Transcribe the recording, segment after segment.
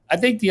I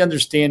think the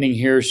understanding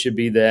here should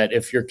be that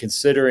if you're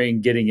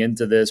considering getting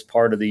into this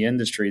part of the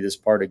industry, this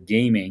part of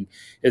gaming,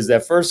 is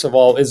that first of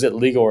all, is it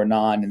legal or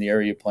not in the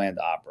area you plan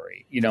to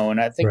operate? And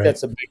I think Right.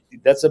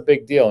 that's a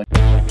big deal.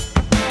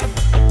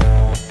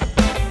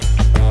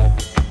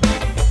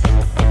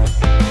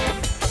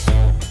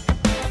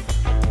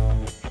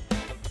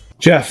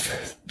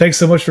 Jeff, thanks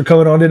so much for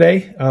coming on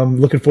today. I'm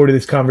looking forward to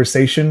this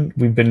conversation.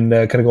 We've been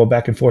kind of going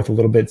back and forth a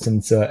little bit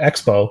since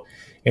Expo,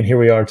 and here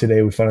we are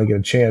today. We finally get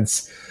a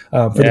chance.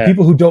 For the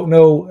people who don't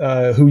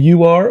know who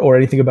you are or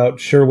anything about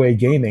Sherway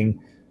Gaming,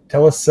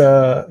 tell us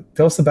the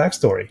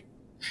backstory.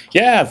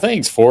 Yeah,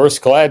 thanks,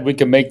 Forrest. Glad we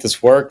can make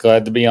this work.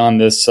 Glad to be on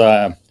this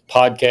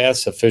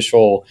podcast,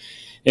 official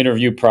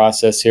interview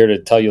process here to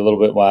tell you a little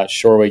bit about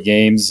Sherway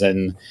Games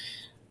and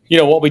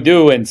what we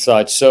do and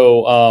such.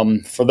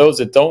 So for those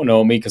that don't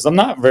know me, because I'm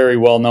not very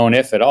well known,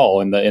 if at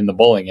all, in the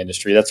bowling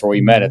industry. That's where we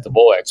met at the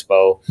Bowl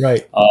Expo.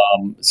 Right.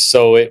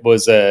 So it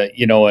was a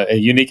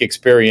unique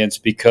experience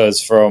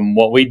because from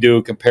what we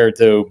do compared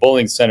to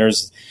bowling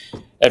centers,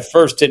 at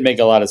first didn't make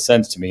a lot of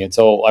sense to me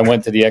until I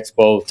went to the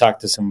expo, talked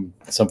to some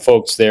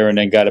folks there, and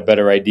then got a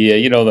better idea.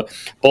 The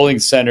bowling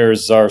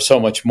centers are so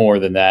much more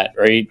than that,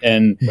 right?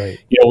 And Right.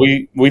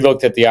 We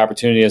looked at the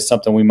opportunity as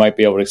something we might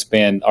be able to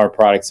expand our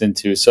products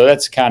into. So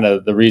that's kind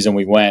of the reason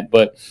we went.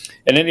 But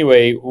and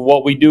anyway,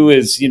 what we do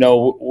is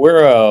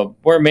we're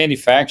a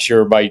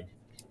manufacturer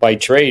by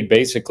trade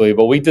basically,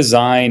 but we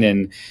design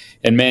and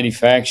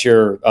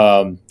manufacture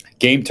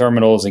game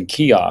terminals and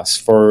kiosks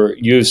for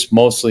use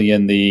mostly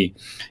in the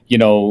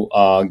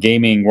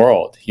gaming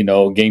world,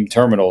 game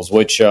terminals,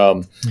 which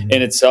in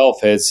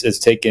itself has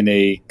taken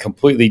a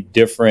completely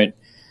different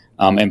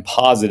and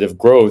positive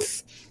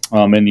growth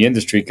in the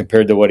industry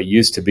compared to what it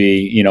used to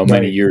be,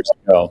 many years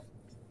ago.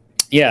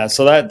 Yeah,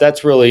 so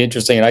that's really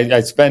interesting. And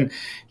I spend,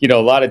 a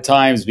lot of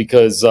times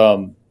because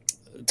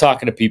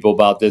talking to people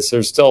about this,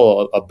 there's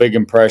still a big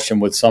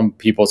impression with some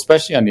people,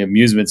 especially on the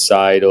amusement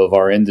side of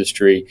our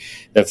industry,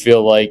 that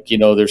feel like,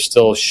 there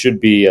still should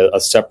be a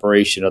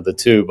separation of the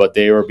two, but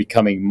they are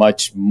becoming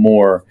much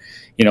more,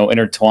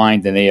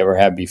 intertwined than they ever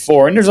have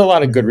before. And there's a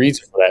lot of good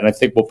reasons for that. And I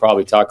think we'll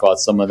probably talk about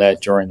some of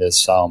that during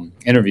this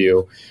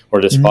interview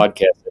or this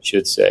podcast, I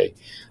should say.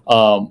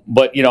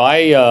 But,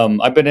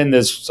 I've been in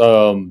this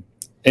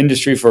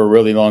industry for a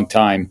really long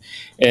time,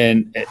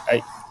 and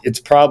it's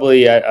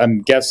probably,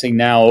 I'm guessing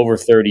now, over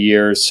 30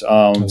 years,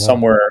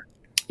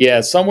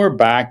 somewhere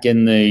back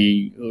in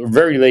the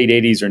very late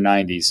 80s or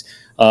 90s.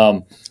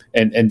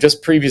 And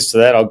just previous to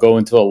that, I'll go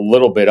into a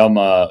little bit. I'm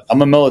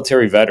a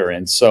military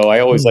veteran, so I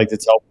always like to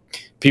tell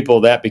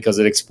people that because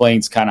it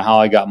explains kind of how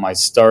I got my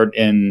start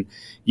in,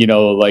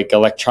 like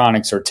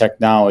electronics or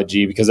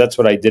technology, because that's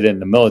what I did in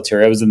the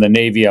military. I was in the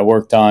Navy. I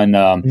worked on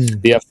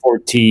the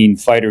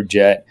F-14 fighter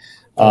jet.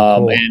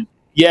 Cool. And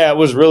yeah, it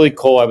was really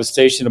cool. I was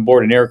stationed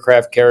aboard an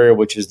aircraft carrier,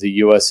 which is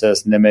the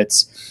USS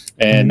Nimitz,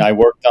 and I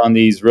worked on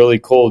these really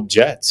cool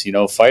jets,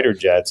 fighter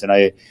jets, and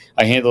I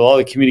handled all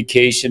the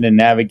communication and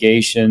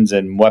navigations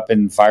and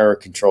weapon fire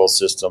control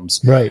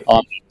systems. Right.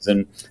 On these.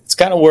 And it's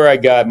kind of where I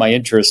got my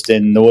interest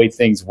in the way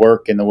things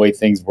work and the way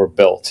things were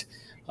built.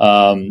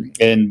 But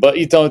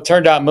it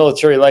turned out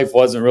military life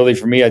wasn't really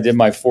for me. I did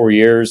my 4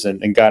 years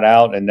and got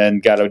out, and then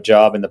got a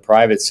job in the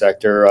private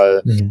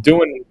sector,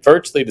 doing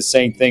virtually the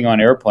same thing on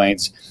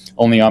airplanes,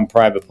 only on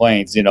private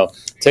planes.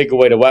 Take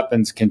away the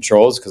weapons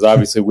controls, because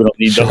obviously we don't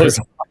need those.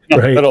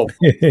 Right.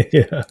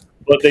 Yeah.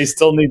 But they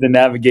still need to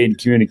navigate and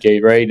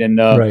communicate, right? And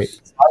right.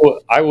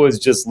 I was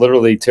just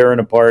literally tearing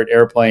apart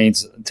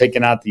airplanes,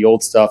 taking out the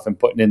old stuff and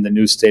putting in the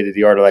new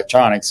state-of-the-art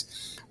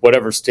electronics,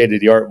 whatever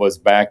state-of-the-art was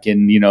back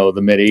in,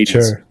 the mid-'80s.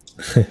 Sure.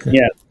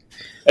 Yeah.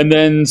 And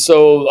then,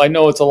 so I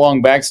know it's a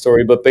long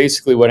backstory, but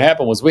basically what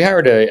happened was we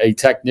hired a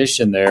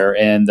technician there,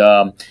 and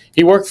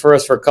he worked for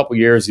us for a couple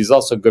years. He's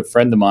also a good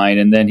friend of mine.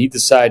 And then he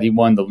decided he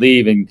wanted to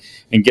leave and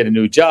get a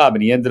new job.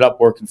 And he ended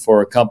up working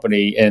for a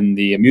company in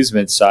the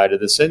amusement side of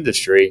this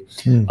industry.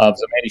 It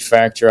was a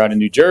manufacturer out in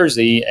New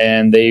Jersey,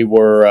 and they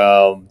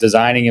were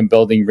designing and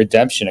building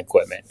redemption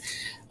equipment.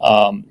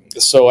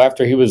 So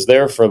after he was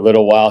there for a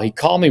little while, he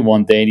called me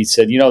one day and he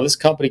said, this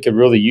company could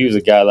really use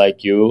a guy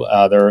like you.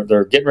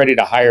 They're getting ready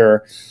to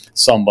hire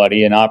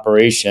somebody in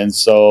operations.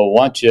 So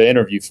why don't you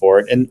interview for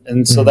it?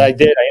 And so that I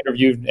did. I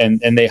interviewed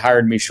and they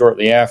hired me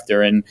shortly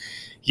after. And,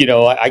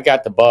 I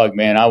got the bug,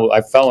 man.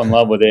 I fell in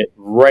love with it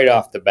right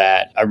off the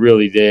bat. I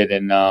really did.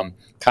 And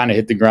kind of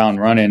hit the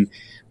ground running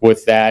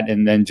with that,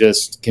 and then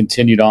just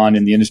continued on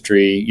in the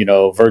industry,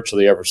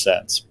 virtually ever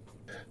since.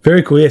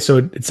 Very cool. Yeah. So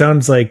it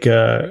sounds like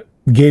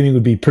gaming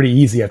would be pretty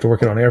easy after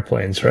working on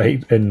airplanes,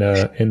 right? And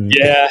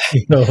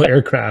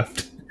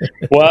aircraft.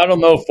 Well, I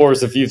don't know,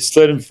 Forrest, if you've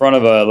stood in front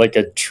of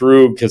a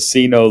true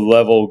casino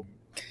level,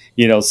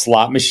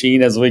 slot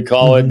machine, as we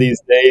call it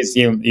these days,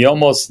 you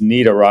almost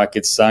need a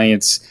rocket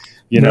science,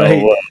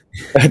 right.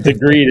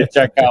 degree to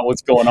check out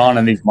what's going on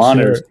in these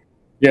monitors. Sure.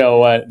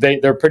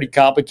 they're pretty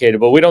complicated,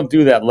 but we don't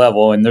do that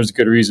level, and there's a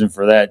good reason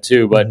for that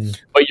too. But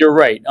you're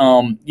right.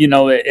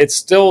 It's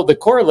still the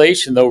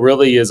correlation though.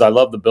 Really, is I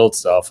love the build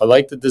stuff. I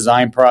like the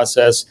design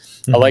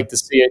process. I like to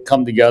see it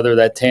come together,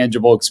 that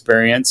tangible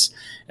experience,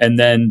 and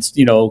then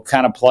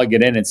kind of plug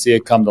it in and see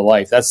it come to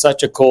life. That's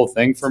such a cool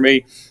thing for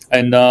me,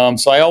 and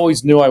so I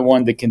always knew I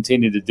wanted to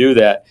continue to do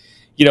that.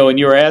 And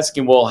you were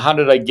asking, well, how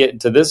did I get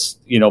into this,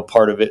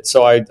 part of it?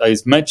 So I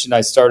mentioned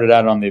I started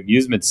out on the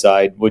amusement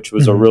side, which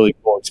was a really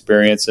cool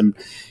experience. And,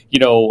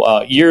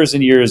 years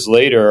and years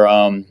later,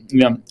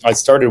 I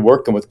started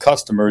working with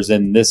customers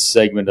in this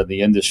segment of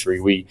the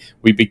industry.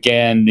 We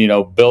began,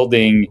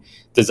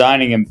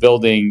 designing and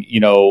building,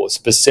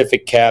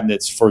 specific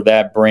cabinets for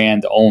that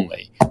brand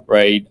only,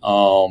 right?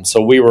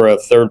 So we were a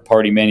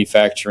third-party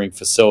manufacturing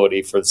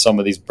facility for some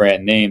of these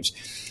brand names.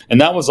 And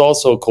that was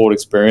also a cool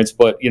experience.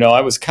 But, I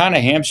was kind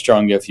of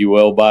hamstrung, if you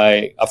will,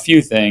 by a few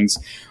things.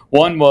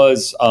 One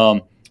was,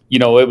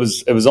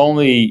 it was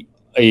only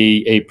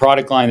a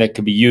product line that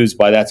could be used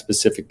by that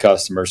specific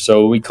customer.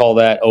 So we call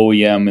that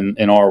OEM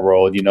in our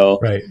world,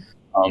 Right.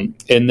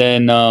 And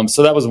then,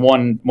 so that was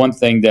one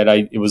thing that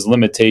it was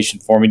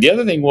limitation for me. The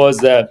other thing was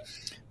that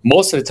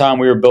most of the time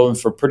we were building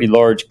for pretty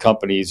large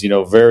companies,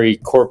 very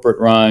corporate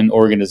run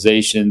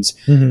organizations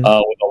with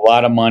a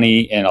lot of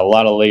money and a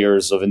lot of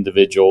layers of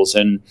individuals.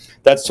 And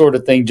that sort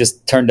of thing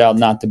just turned out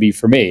not to be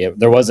for me.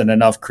 There wasn't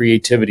enough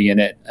creativity in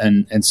it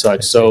and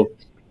such. So,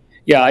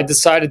 yeah, I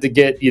decided to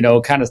get,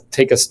 kind of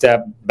take a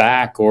step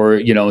back,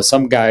 or,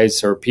 some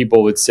guys or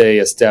people would say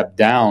a step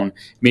down,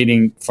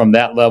 meaning from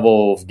that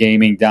level of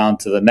gaming down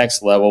to the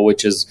next level,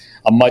 which is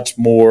a much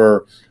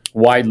more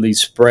widely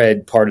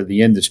spread part of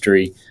the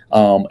industry.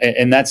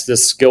 And that's the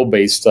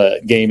skill-based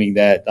gaming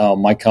that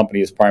my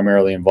company is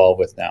primarily involved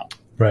with now.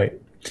 Right.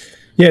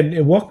 Yeah,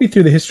 and walk me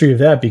through the history of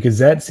that, because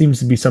that seems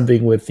to be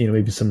something with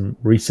maybe some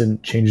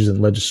recent changes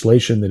in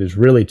legislation that has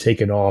really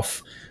taken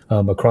off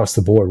across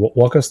the board.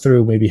 Walk us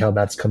through maybe how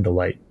that's come to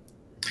light.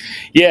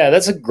 Yeah,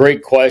 that's a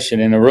great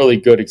question and a really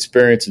good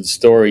experience and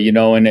story. And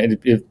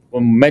I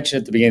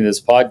mentioned at the beginning of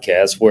this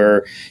podcast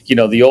where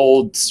the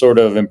old sort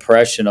of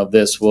impression of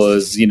this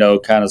was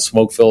kind of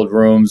smoke-filled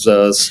rooms,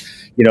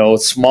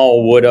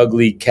 small wood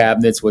ugly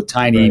cabinets with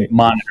tiny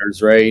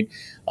monitors, right?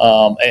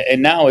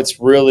 And now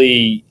it's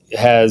really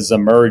has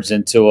emerged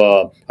into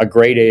a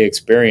grade A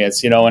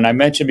experience, and I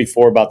mentioned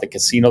before about the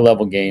casino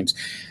level games.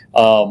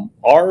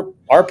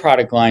 Our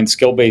product line,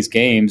 skill-based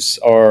games,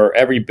 are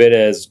every bit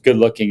as good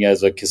looking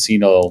as a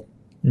casino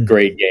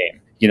grade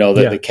game.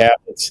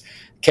 The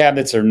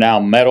cabinets are now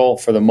metal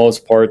for the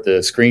most part.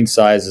 The screen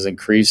size has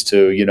increased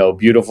to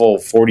beautiful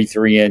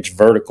 43-inch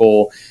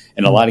vertical,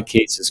 in a lot of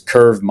cases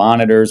curved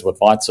monitors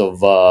with lots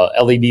of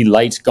LED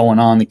lights going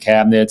on the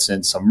cabinets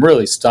and some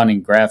really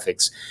stunning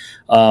graphics.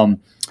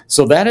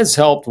 So that has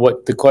helped.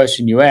 What the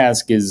question you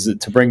ask is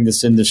to bring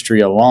this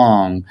industry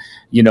along,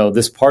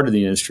 this part of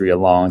the industry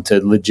along to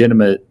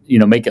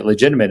make it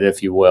legitimate,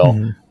 if you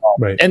will.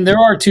 Right. And there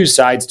are two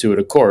sides to it,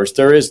 of course.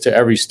 There is to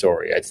every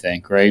story, I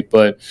think, right?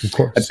 But of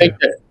course,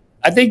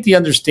 I think the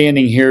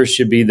understanding here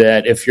should be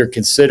that if you're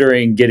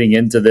considering getting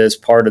into this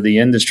part of the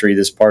industry,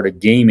 this part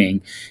of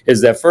gaming, is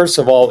that first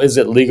of all, is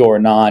it legal or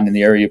not in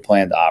the area you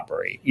plan to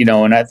operate?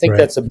 And I think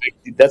that's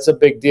a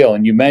big deal.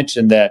 And you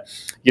mentioned that,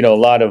 a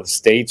lot of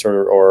states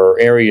or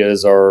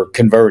areas are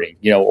converting,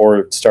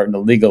 or starting to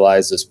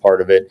legalize this part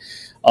of it.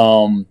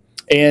 And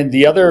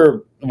the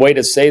other way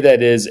to say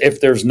that is if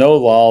there's no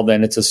law,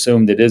 then it's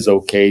assumed it is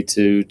okay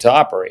to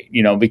operate,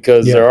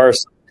 because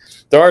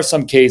there are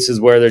some cases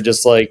where they're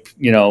just like,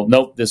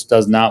 nope, this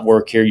does not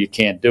work here. You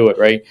can't do it.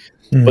 Right.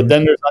 But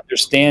then there's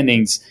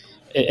understandings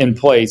in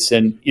place.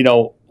 And,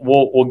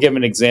 we'll give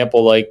an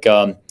example like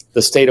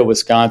the state of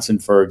Wisconsin,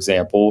 for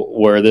example,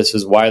 where this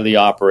is widely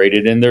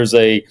operated. And there's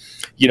an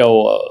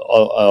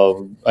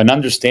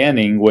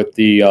understanding with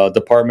the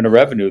Department of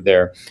Revenue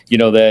there,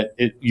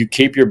 that you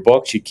keep your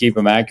books, you keep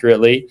them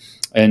accurately.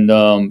 And,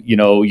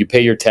 you pay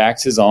your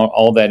taxes on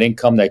all that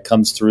income that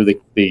comes through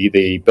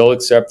the bill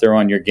acceptor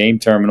on your game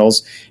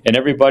terminals, and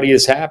everybody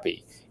is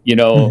happy.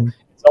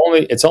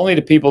 It's only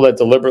the people that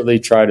deliberately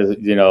try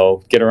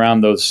to, get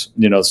around those,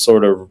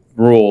 sort of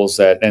rules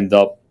that end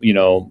up,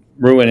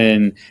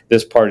 ruining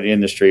this part of the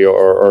industry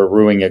or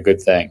ruining a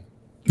good thing.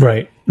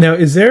 Right. Now,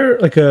 is there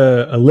like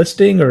a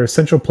listing or a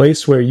central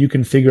place where you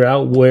can figure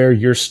out where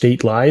your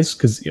state lies?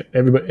 Because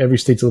every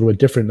state's a little bit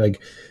different. Like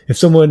if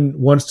someone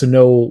wants to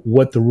know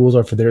what the rules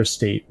are for their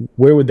state,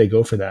 where would they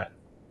go for that?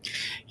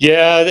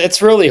 Yeah,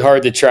 it's really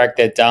hard to track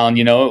that down.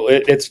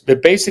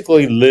 It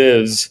basically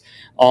lives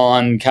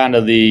on kind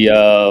of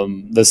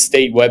the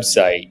state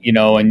website,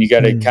 and you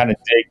got to kind of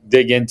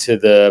dig into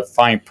the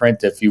fine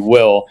print, if you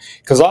will,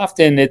 because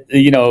often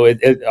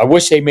I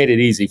wish they made it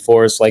easy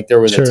for us. Like there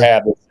was a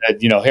tab that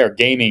said, here,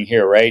 gaming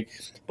here, right?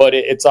 But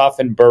it's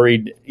often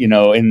buried,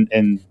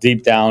 in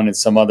deep down in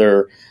some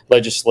other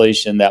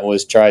legislation that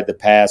was tried to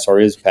pass or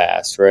is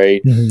passed,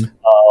 right?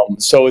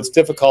 So it's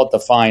difficult to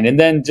find. And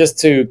then just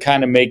to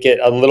kind of make it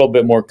a little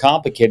bit more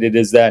complicated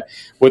is that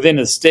within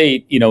a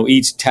state,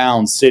 each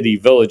town, city,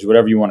 village,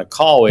 whatever you want to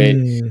call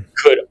it,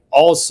 could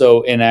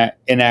also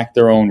enact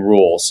their own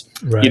rules.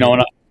 Right. You know,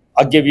 and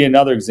I'll give you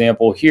another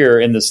example here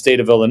in the state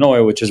of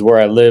Illinois, which is where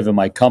I live and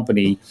my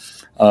company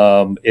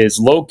is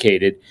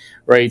located.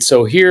 Right.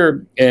 So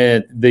here,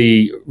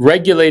 the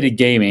regulated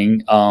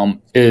gaming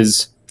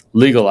is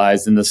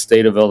legalized in the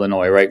state of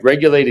Illinois. Right.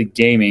 Regulated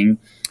gaming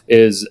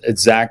is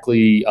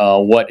exactly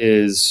what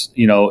is,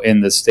 you know,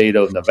 in the state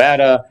of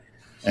Nevada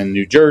and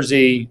New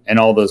Jersey and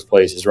all those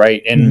places.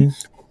 Right. And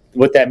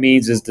what that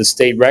means is the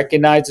state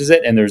recognizes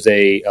it, and there's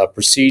a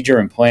procedure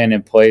and plan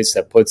in place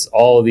that puts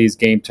all of these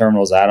game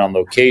terminals out on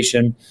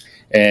location,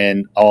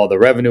 and all the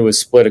revenue is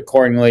split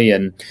accordingly.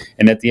 And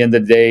at the end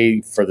of the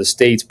day, for the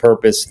state's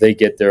purpose, they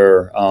get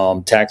their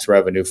tax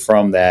revenue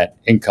from that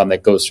income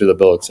that goes through the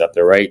bill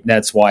acceptor, right? And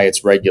that's why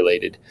it's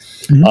regulated.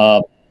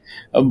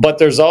 But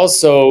there's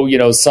also, you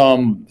know,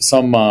 some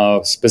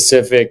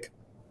specific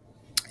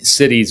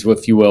cities,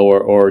 if you will,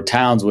 or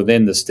towns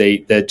within the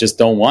state that just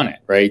don't want it,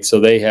 right? So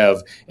they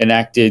have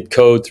enacted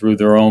code through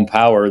their own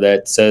power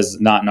that says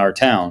not in our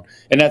town,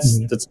 and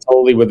that's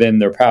totally within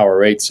their power,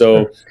 right?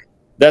 So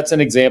that's an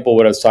example of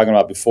what I was talking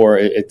about before.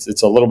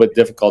 It's a little bit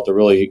difficult to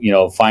really, you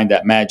know, find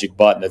that magic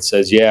button that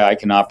says, yeah, I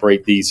can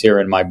operate these here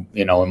in my,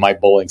 you know, in my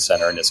bowling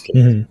center in this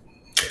case.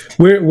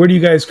 Where do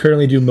you guys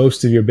currently do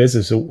most of your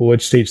business?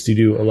 Which states do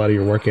you do a lot of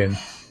your work in?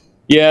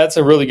 Yeah, that's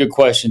a really good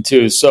question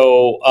too.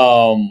 So,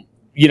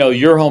 you know,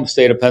 your home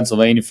state of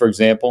Pennsylvania, for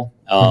example,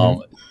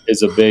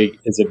 is a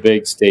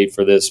big state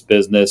for this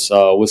business.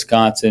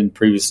 Wisconsin,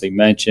 previously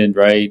mentioned,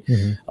 right?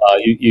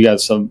 You got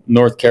some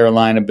North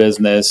Carolina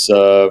business,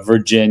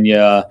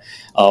 Virginia,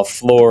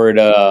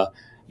 Florida,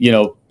 you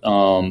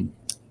know,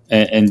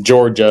 and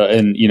Georgia,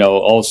 and you know,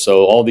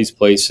 also all these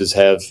places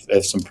have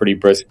some pretty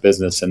brisk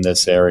business in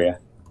this area.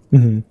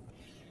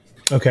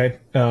 Okay,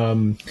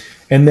 and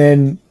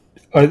then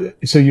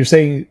so you're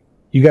saying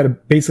you got to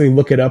basically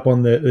look it up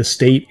on the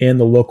state and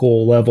the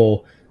local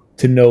level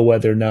to know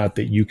whether or not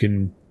that you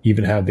can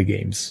even have the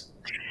games.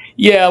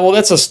 Yeah, well,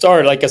 that's a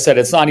start. Like I said,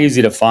 it's not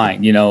easy to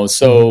find, you know.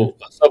 So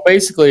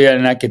basically,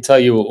 and I can tell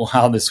you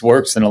how this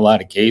works in a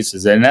lot of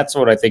cases, and that's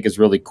what I think is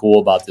really cool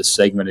about this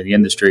segment of the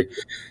industry.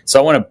 So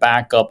I want to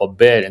back up a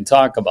bit and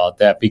talk about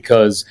that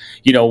because,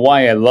 you know,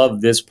 why I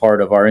love this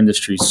part of our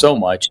industry so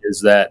much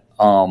is that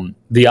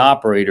the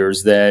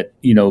operators that,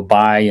 you know,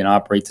 buy and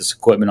operate this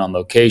equipment on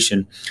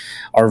location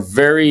are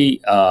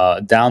very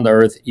down to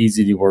earth,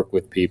 easy to work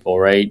with people,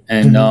 right?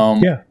 And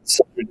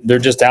so they're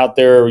just out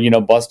there, you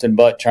know, busting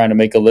butt, trying to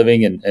make a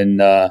living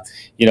and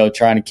you know,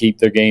 trying to keep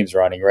their games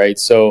running, right?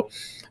 So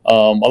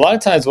a lot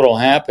of times what will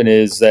happen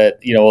is that,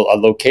 you know, a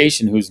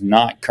location who's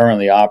not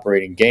currently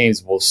operating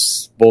games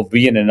will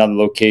be in another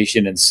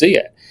location and see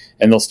it,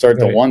 and they'll start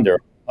to wonder,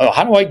 oh,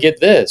 how do I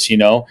get this? You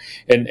know,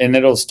 and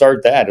it'll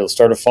start that. It'll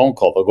start a phone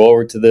call. They'll go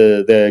over to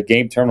the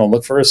game terminal,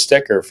 look for a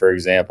sticker, for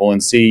example,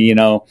 and see, you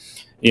know,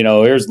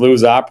 here's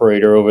Lou's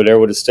operator over there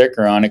with a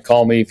sticker on it.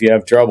 Call me if you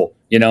have trouble.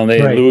 You know,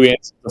 Lou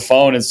answers the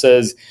phone and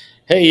says,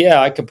 hey,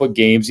 yeah, I can put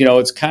games. You know,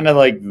 it's kind of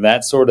like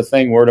that sort of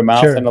thing, word of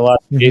mouth in a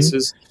lot of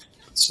cases.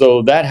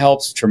 So that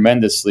helps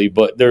tremendously.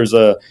 But there's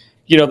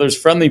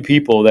friendly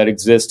people that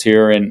exist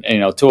here, and you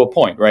know, to a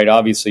point, right?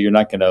 Obviously, you're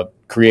not going to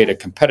create a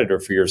competitor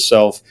for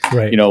yourself,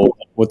 you know,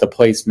 with the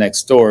place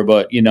next door.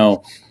 But you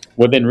know,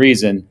 within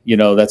reason, you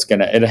know,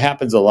 it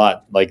happens a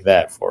lot like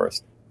that for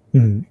us.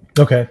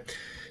 Okay.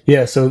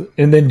 Yeah. So,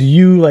 and then do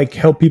you like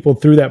help people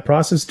through that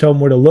process, tell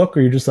them where to look,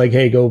 or you're just like,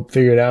 hey, go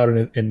figure it out.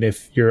 And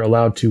if you're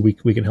allowed to, we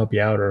can help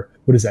you out, or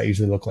what does that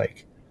usually look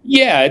like?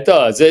 Yeah, it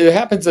does. It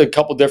happens a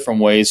couple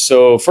different ways.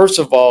 So first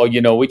of all,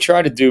 you know, we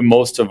try to do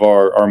most of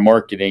our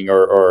marketing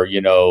or, you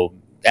know,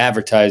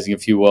 advertising,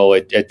 if you will,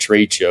 at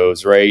trade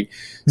shows, right?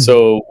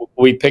 So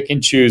we pick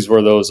and choose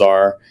where those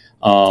are.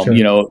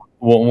 You know,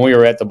 when we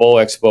were at the Bowl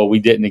Expo, we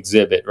didn't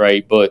exhibit,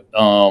 right? But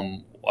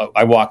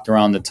I walked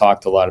around and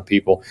talked to a lot of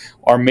people.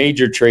 Our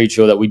major trade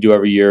show that we do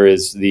every year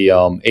is the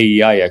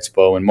AEI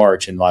Expo in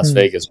March in Las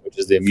Vegas, which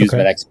is the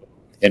Amusement Expo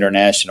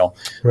International.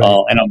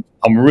 And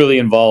I'm really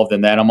involved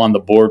in that. I'm on the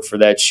board for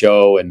that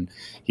show. And,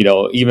 you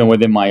know, even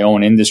within my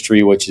own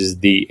industry, which is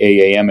the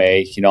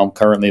AAMA, you know, I'm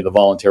currently the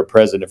volunteer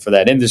president for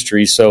that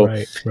industry. So,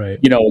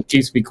 you know, it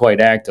keeps me quite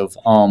active.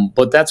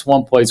 But that's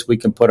one place we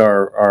can put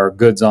our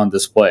goods on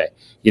display,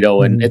 you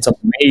know, and it's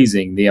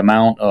amazing the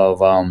amount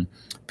of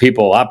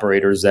people,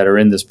 operators that are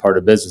in this part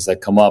of business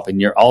that come up,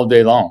 and you're all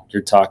day long,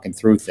 you're talking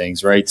through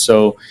things, right?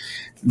 So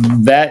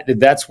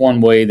that's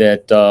one way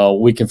that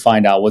we can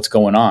find out what's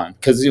going on.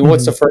 Because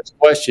what's the first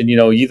question? You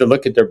know, you either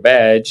look at their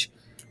badge,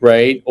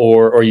 right,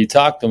 or you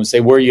talk to them and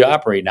say, where are you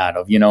operating out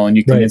of? You know, and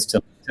you can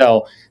instantly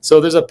tell. So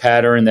there's a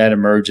pattern that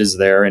emerges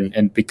there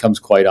and becomes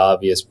quite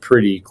obvious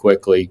pretty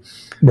quickly.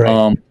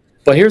 But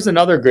here's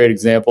another great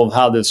example of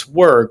how this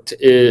works,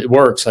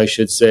 I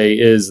should say,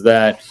 is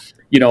that,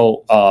 you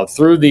know,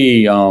 through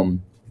the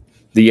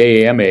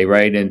AAMA,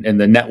 right, and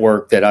the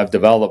network that I've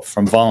developed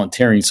from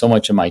volunteering so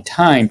much of my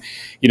time,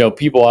 you know,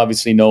 people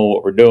obviously know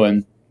what we're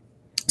doing.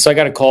 So I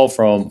got a call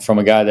from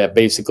a guy that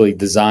basically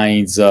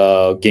designs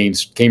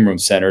game room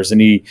centers,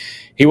 and he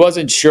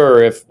wasn't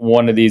sure if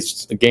one of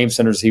these game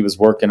centers he was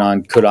working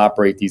on could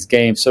operate these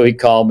games. So he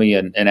called me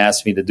and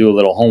asked me to do a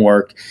little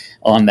homework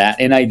on that,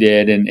 and I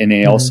did. And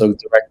he also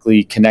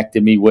directly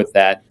connected me with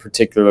that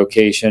particular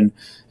location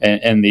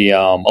and the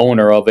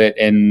owner of it,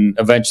 and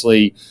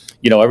eventually,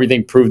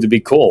 everything proved to be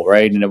cool,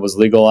 right? And it was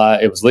legal.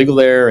 It was legal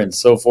there, and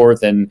so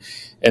forth. And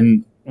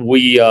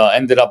we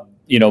ended up,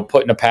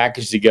 putting a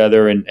package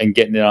together and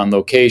getting it on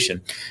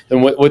location.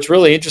 And what's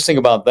really interesting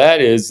about that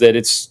is that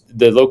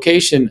the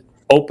location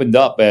opened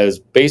up as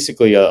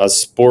basically a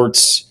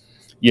sports,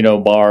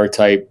 bar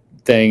type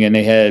thing. And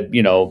they had,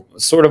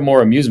 sort of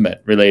more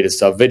amusement related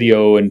stuff,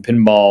 video and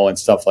pinball and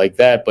stuff like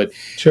that. But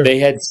Sure. They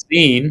had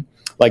seen,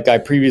 like I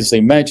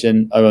previously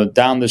mentioned,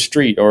 down the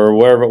street or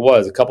wherever it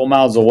was, a couple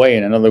miles away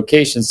in another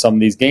location, some of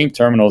these game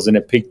terminals, and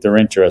it piqued their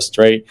interest,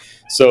 right?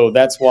 So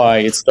that's why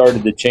it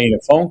started the chain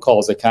of phone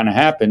calls that kind of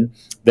happened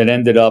that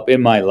ended up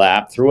in my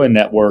lap through a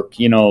network,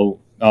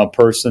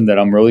 person that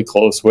I'm really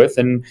close with,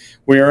 and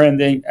we were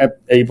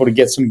able to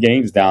get some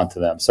games down to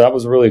them. So that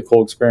was a really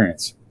cool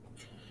experience.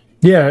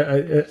 Yeah,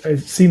 it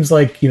seems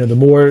like the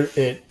more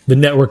the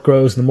network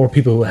grows, the more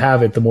people who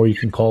have it, the more you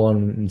can call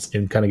on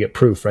and kind of get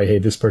proof, right? Hey,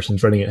 this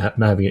person's running it,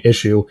 not having an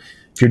issue.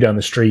 If you're down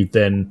the street,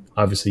 then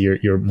obviously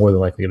you're more than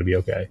likely going to be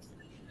okay.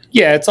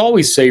 Yeah, it's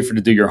always safer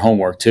to do your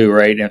homework too,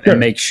 right? And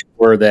make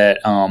sure that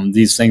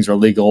these things are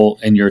legal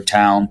in your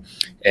town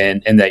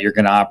and that you're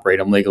going to operate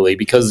them legally.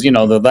 Because,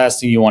 the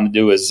last thing you want to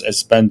do is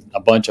spend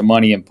a bunch of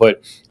money and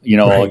put,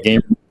 a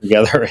game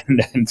together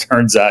and then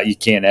turns out you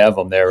can't have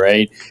them there,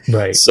 right?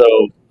 Right. So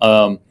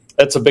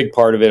that's a big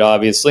part of it,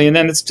 obviously. And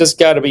then it's just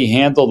got to be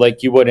handled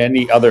like you would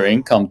any other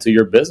income to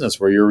your business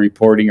where you're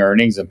reporting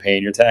earnings and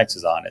paying your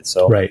taxes on it.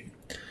 So right.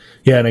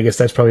 Yeah, and I guess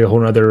that's probably a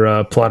whole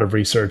other plot of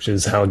research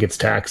is how it gets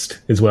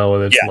taxed as well,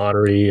 whether it's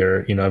lottery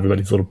or,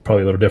 everybody's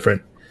probably a little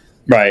different.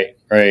 Right.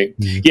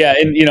 Mm-hmm. Yeah,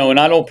 and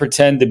I don't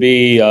pretend to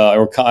be,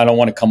 or I don't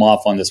want to come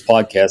off on this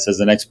podcast as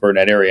an expert in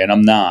that area, and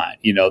I'm not.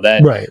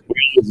 That right.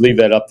 We leave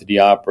that up to the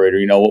operator.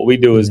 What we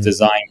do is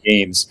design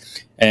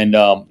games, and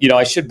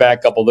I should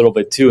back up a little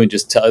bit too, and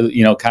just tell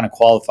kind of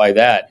qualify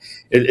that.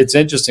 It's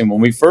interesting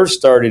when we first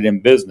started in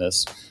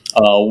business,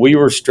 we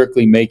were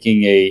strictly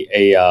making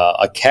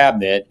a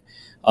cabinet.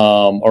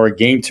 Or a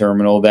game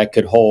terminal that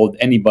could hold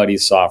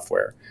anybody's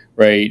software,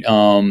 right?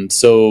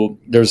 So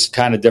there's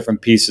kind of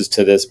different pieces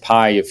to this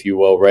pie, if you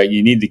will, right?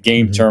 You need the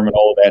game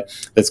terminal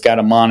that's got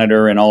a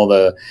monitor and all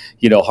the,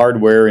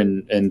 hardware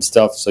and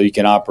stuff so you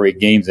can operate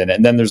games in it.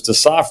 And then there's the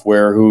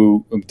software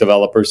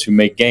developers who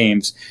make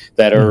games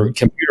that are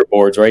computer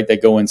boards, right?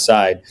 That go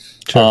inside.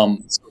 Sure.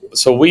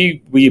 So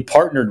we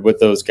partnered with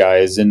those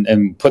guys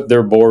and put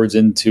their boards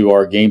into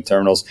our game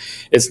terminals.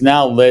 It's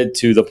now led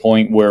to the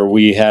point where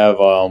we have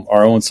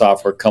our own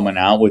software coming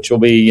out, which will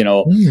be,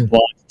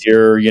 launched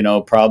here,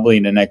 probably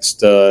in the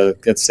next,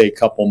 let's say,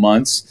 couple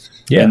months.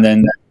 Yeah. And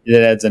then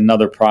it adds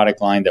another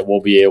product line that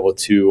we'll be able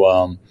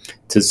to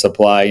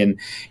supply. And,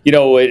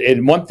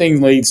 one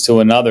thing leads to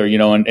another,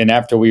 and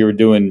after we were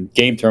doing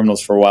game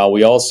terminals for a while,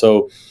 we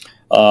also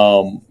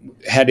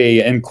had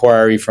a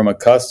inquiry from a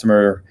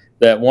customer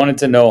that wanted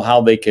to know how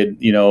they could,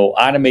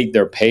 automate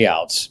their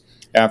payouts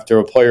after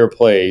a player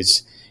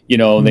plays,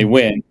 and they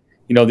win.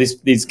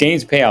 These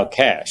games pay out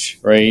cash,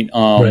 right?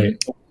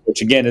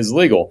 Which again is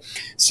legal.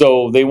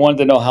 So they wanted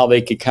to know how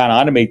they could kind of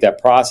automate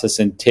that process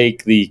and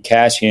take the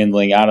cash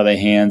handling out of the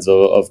hands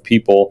of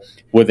people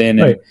within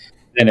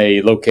in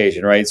a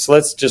location, right? So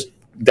let's just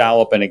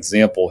dial up an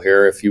example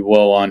here, if you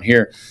will, on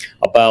here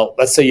about,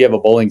 let's say you have a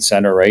bowling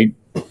center, right?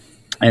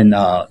 And,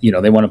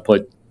 they want to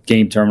put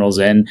game terminals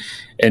in,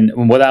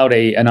 and without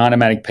an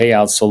automatic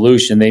payout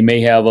solution, they may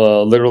have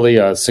literally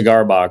a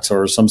cigar box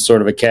or some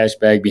sort of a cash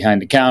bag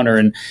behind the counter.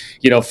 And,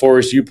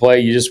 Forrest, you play,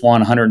 you just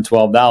won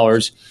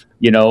 $112,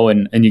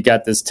 and you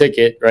got this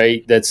ticket,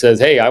 right, that says,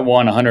 hey, I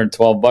won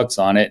 $112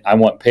 on it. I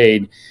want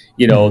paid.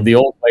 The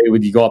old way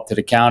would you go up to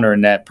the counter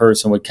and that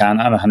person would count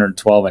out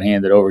 112 and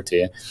hand it over to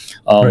you.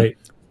 Right.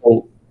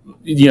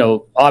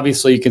 So,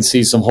 obviously you can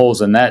see some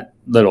holes in that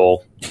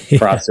little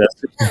process.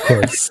 Of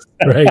course.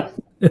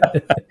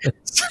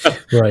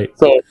 Right.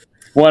 So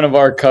one of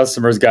our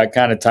customers got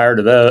kind of tired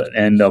of that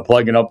and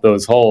plugging up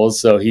those holes.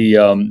 So he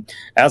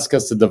asked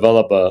us to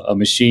develop a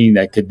machine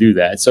that could do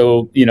that.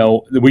 So,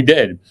 we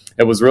did.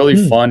 It was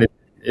really fun.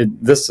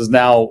 This is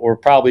now, we're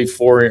probably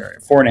four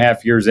and a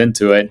half years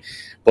into it,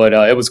 but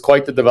it was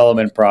quite the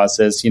development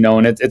process,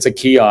 and it's a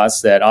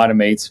kiosk that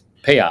automates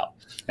payout.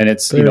 And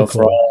it's, Very cool.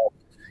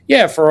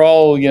 for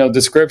all,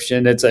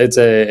 description, it's an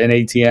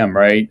ATM,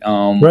 right?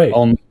 Right.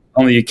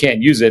 Only you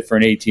can't use it for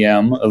an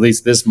ATM. At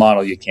least this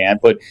model you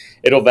can't, but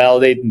it'll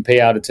validate and pay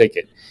out a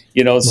ticket.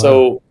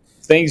 So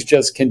things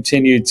just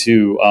continue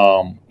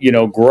to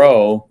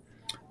grow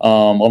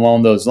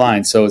along those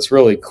lines. So it's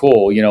really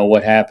cool,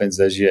 what happens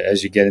as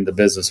you get into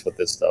business with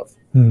this stuff.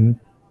 Mm-hmm.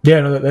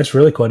 Yeah, no, that's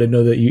really cool. I didn't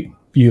know that you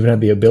even have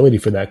the ability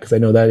for that, because I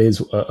know that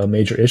is a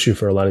major issue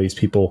for a lot of these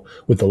people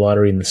with the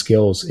lottery and the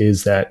skills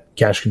is that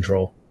cash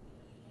control.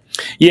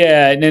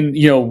 Yeah, and then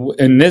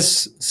in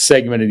this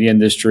segment of the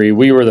industry,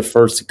 we were the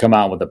first to come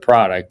out with a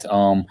product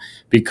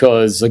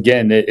because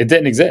again, it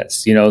didn't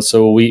exist.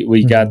 So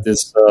we got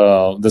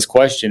this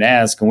question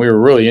asked, and we were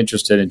really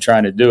interested in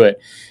trying to do it.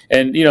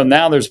 And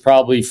now there's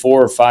probably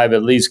 4 or 5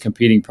 at least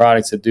competing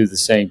products that do the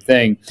same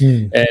thing.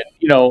 And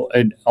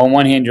and on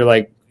one hand, you're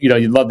like,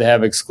 you'd love to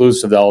have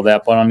exclusive to all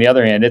that, but on the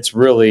other hand, it's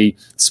really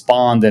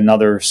spawned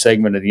another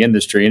segment of the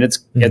industry, and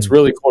it's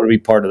really cool to be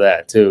part of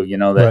that too.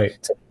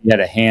 That you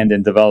had a hand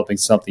in developing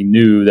something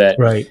new that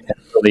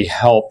really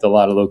helped a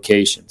lot of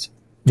locations.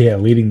 Yeah,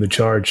 leading the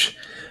charge.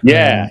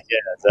 Yeah,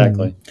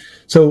 exactly.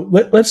 So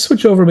let's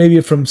switch over maybe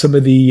from some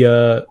of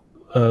the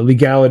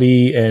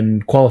legality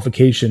and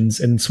qualifications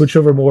and switch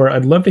over more.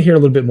 I'd love to hear a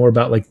little bit more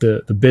about like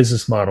the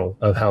business model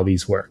of how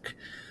these work.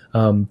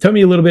 Tell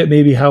me a little bit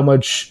maybe how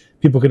much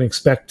people can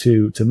expect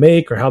to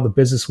make, or how the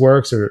business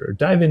works, or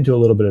dive into a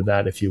little bit of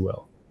that, if you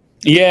will.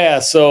 Yeah.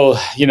 So,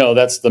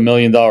 that's the $1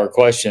 million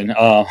question.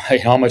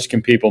 How much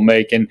can people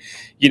make? And,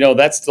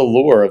 that's the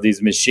lure of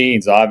these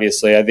machines,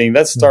 obviously. I think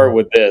let's start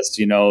with this.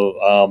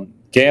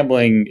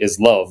 Gambling is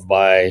loved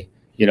by,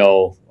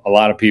 a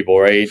lot of people,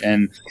 right?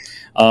 And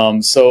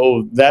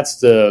so that's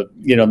the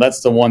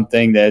one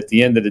thing that at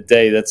the end of the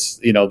day, that's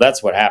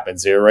what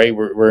happens here, right?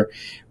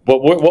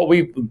 What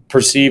we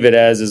perceive it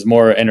as is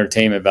more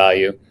entertainment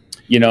value.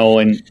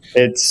 And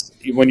it's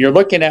when you're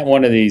looking at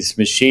one of these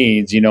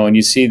machines, and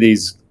you see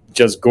these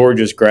just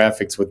gorgeous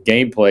graphics with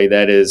gameplay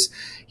that is,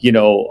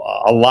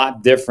 a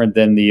lot different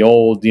than the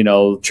old,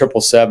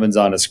 777s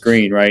on a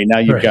screen. Right now,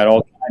 you've got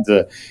all kinds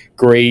of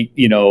great,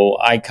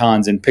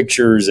 icons and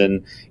pictures,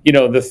 and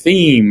the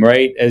theme,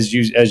 right? As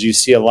you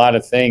see a lot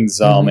of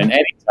things in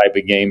any type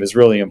of game is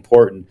really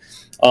important.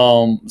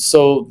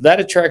 So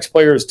that attracts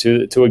players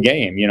to a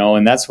game,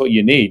 and that's what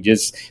you need.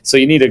 So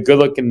you need a good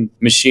looking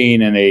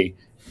machine and a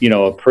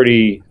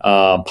pretty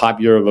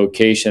popular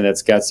location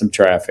that's got some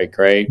traffic,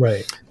 right?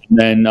 Right. And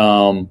then,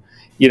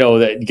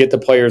 that get the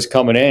players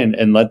coming in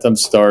and let them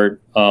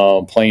start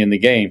playing the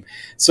game.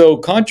 So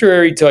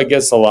contrary to, I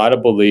guess, a lot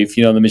of belief,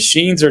 the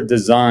machines are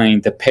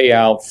designed to pay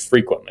out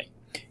frequently,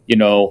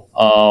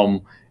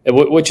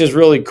 which is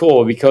really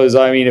cool because,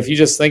 I mean, if you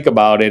just think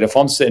about it, if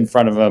I'm sitting in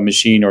front of a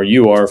machine or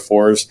you are,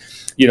 Forrest,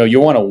 you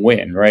want to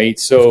win, right?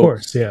 So, of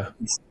course, yeah.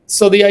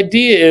 So the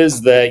idea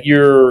is that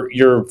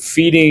you're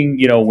feeding,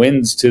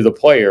 wins to the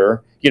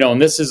player,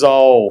 and this is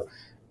all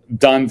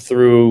done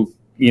through,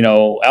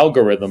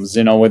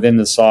 algorithms, within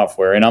the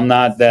software. And I'm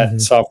not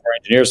that software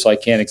engineer, so I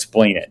can't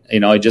explain it.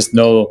 I just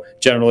know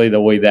generally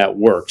the way that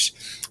works.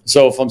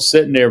 So if I'm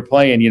sitting there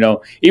playing,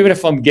 even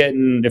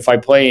if I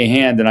play a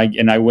hand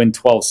and I win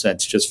 12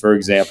 cents, just for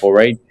example,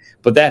 right?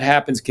 But that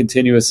happens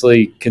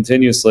continuously,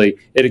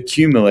 it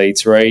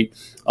accumulates, right?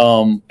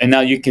 And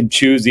now you can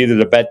choose either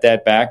to bet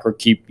that back or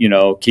keep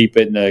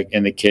it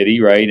in the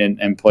kitty, right?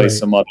 And play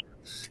some of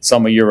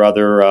your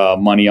other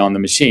money on the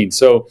machine.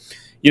 So,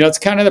 it's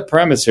kind of the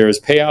premise here is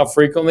pay out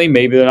frequently.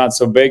 Maybe they're not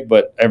so big,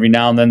 but every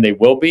now and then they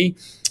will be.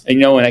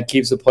 And, and that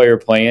keeps the player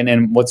playing.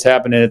 And what's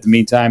happening at the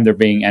meantime, they're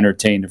being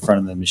entertained in front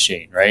of the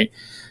machine, right?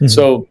 Mm-hmm.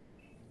 So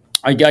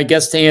I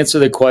guess to answer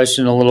the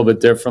question a little bit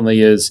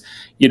differently is,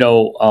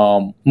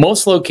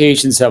 most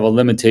locations have a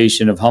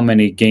limitation of how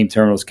many game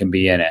terminals can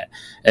be in it.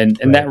 And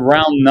that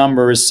round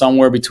number is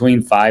somewhere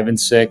between 5 and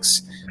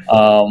 6.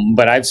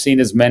 But I've seen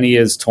as many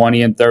as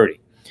 20 and 30.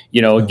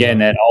 Again,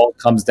 that all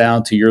comes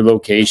down to your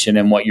location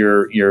and what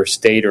your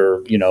state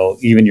or,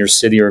 even your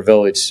city or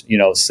village,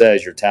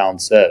 says, your town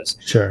says.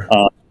 Sure.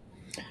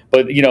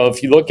 But,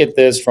 if you look at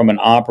this from an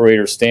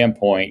operator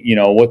standpoint,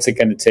 what's it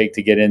going to take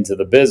to get into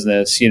the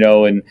business,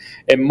 and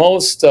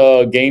most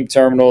game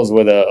terminals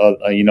with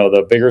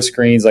the bigger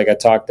screens, like I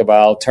talked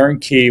about,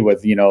 turnkey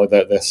with,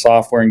 the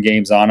software and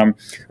games on them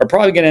are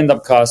probably going to end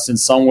up costing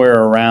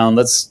somewhere around,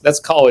 let's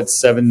call it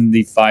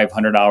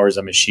 $7,500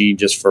 a machine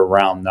just for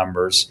round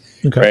numbers,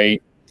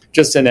 right?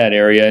 Just in that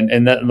area.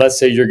 And let's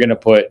say you're going to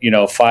put,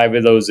 5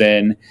 of those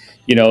in,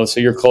 so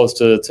you're close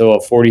to a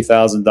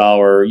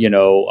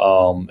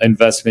 $40,000,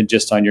 investment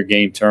just on your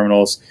game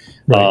terminals.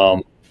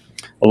 Right.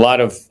 A lot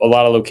of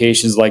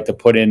locations like to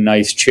put in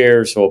nice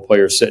chairs so a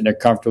player sitting there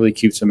comfortably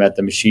keeps them at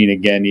the machine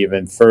again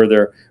even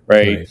further,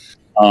 right?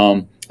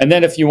 And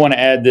then if you want to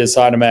add this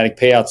automatic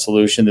payout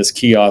solution, this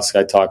kiosk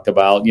I talked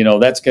about,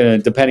 that's going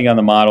to, depending on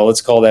the model, let's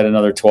call that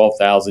another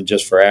 $12,000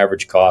 just for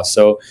average cost.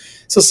 So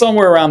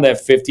somewhere around that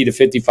 $50,000 to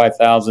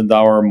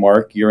 $55,000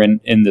 mark, you're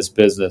in this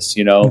business,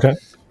 Okay.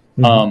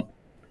 Mm-hmm.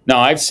 Now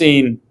I've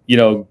seen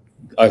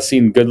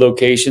good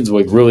locations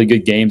with really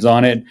good games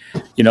on it.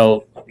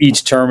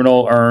 Each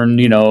terminal earned,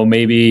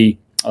 maybe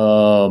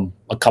a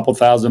couple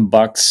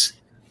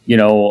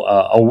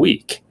 $1,000, a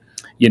week.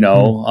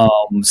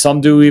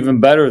 Some do even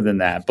better than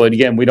that. But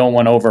again, we don't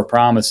want to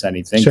overpromise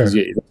anything because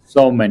there's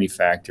so many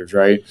factors,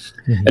 right?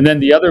 Mm-hmm. And then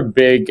the other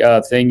big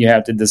thing you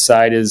have to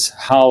decide is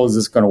how is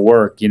this going to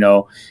work?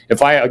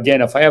 If I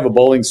have a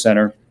bowling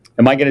center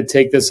am I going to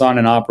take this on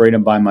and operate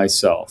them by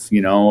myself?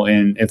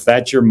 And if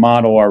that's your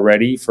model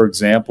already, for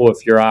example,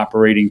 if you're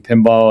operating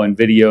pinball and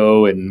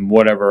video and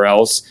whatever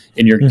else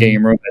in your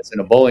game room that's in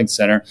a bowling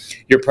center,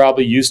 you're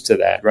probably used to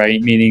that,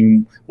 right?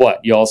 Meaning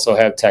what? You also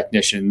have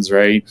technicians,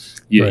 right?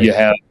 You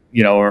have,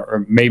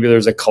 or maybe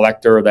there's a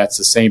collector that's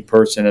the same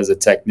person as a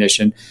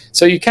technician.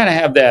 So you kind of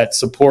have that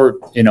support,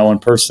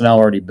 and personnel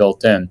already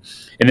built in.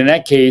 And in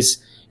that case,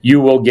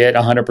 you will get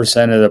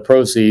 100% of the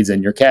proceeds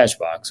in your cash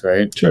box,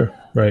 right? Sure,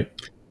 right.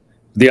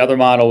 The other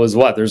model is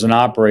what? There's an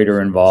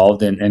operator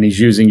involved, and he's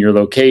using your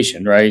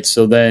location, right?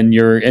 So then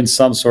you're in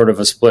some sort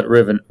of a split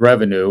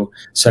revenue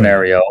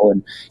scenario,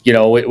 and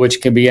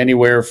which can be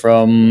anywhere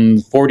from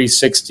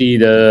 40-60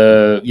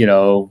 to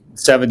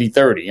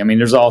 70-30. I mean,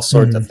 there's all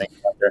sorts of things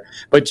out there.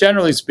 But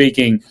generally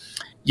speaking,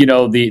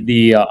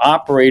 the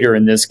operator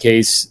in this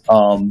case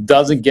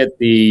doesn't get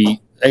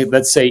the,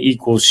 let's say,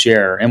 equal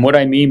share. And what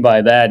I mean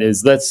by that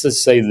is, let's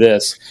just say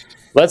this.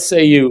 Let's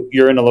say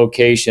you're in a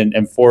location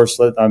and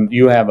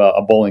you have a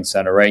bowling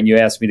center, right? And you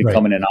ask me to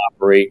come in and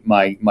operate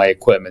my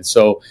equipment.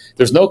 So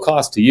there's no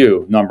cost to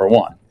you, number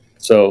one.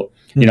 So,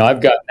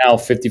 I've got now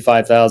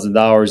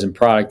 $55,000 in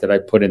product that I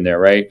put in there,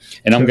 right?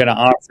 And I'm going to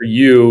offer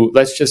you,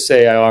 let's just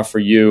say I offer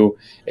you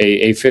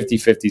a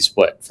 50-50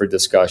 split for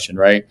discussion,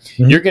 right?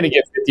 You're going to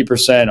get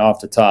 50%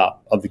 off the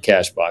top of the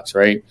cash box,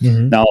 right?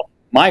 Now,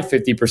 my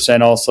 50%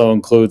 also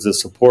includes the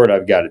support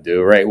I've got to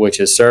do, right? Which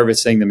is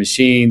servicing the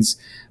machines,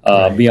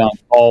 be on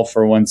call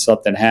for when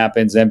something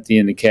happens,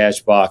 emptying the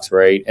cash box,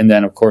 right? And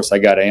then, of course, I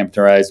got to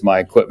amortize my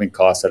equipment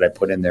costs that I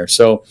put in there.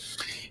 So,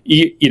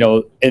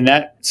 in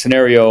that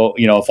scenario,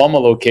 if I'm a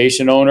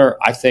location owner,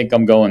 I think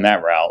I'm going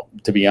that route,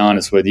 to be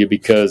honest with you,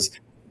 because,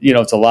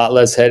 it's a lot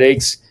less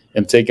headaches.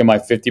 I'm taking my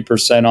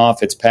 50%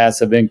 off. It's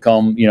passive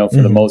income,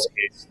 for the most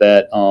case,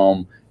 that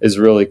is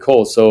really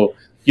cool. So,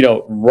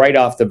 right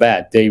off the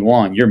bat, day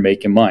one, you're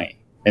making money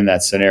in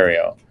that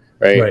scenario,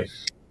 right?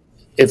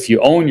 If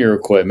you own your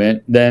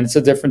equipment, then it's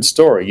a different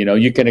story.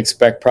 You can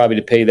expect probably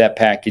to pay that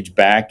package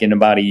back in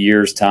about a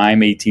year's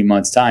time, 18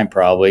 months time,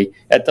 probably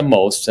at the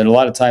most. And a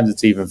lot of times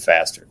it's even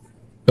faster.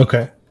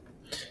 Okay.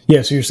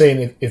 Yeah. So you're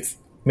saying if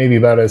maybe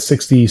about a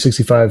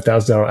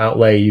 $65,000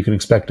 outlay, you can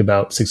expect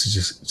about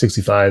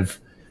 65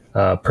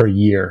 per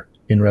year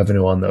in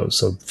revenue on those.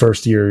 So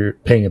first year you're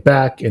paying it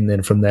back, and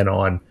then from then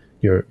on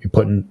you're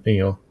putting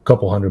a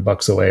couple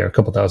 $100 away or a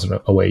couple thousand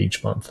away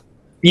each month.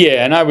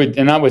 Yeah, and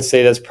I would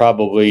say that's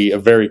probably a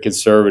very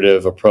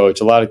conservative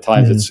approach. A lot of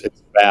times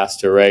it's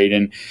faster, right?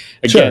 And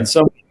again,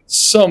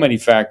 so many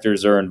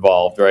factors are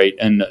involved, right?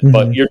 And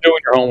but you're doing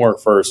your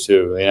homework first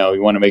too.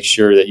 You want to make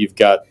sure that you've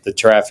got the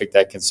traffic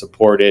that can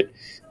support it,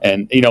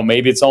 and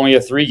maybe it's only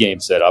a 3-game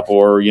setup,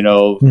 or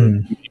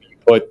you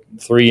put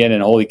 3 in,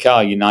 and holy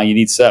cow, now you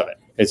need 7.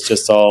 It's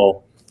just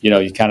all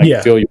you kind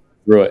of feel you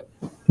through it.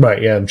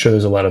 Right. Yeah, I'm sure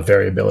there's a lot of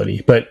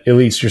variability, but at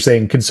least you're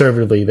saying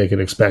conservatively they could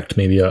expect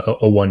maybe a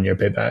 1-year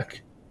payback.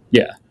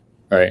 Yeah.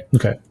 All right.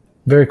 Okay.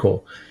 Very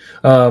cool.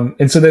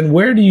 And so then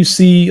where do you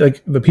see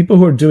the people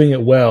who are doing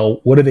it well?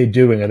 What are they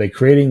doing? Are they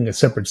creating a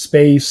separate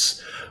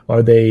space?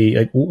 Are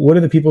they what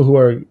are the people who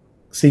are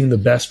seeing the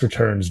best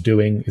returns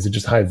doing? Is it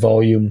just high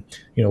volume?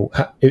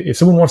 If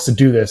someone wants to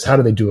do this, how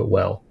do they do it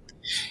well?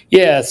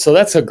 Yeah, so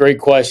that's a great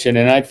question.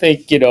 And I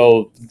think,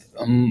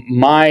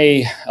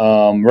 my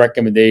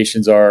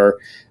recommendations are,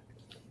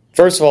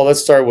 first of all,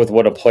 let's start with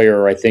what a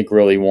player, I think,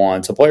 really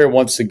wants. A player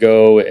wants to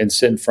go and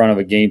sit in front of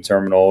a game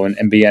terminal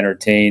and be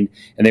entertained.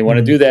 And they want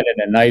to do that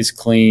in a nice,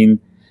 clean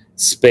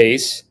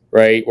space,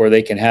 right, where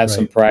they can have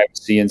some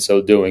privacy in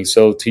so doing.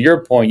 So to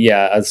your point,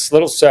 a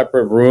little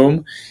separate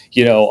room,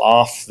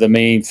 off the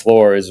main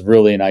floor is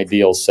really an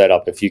ideal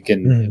setup. If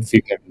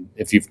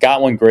you've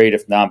got one, great.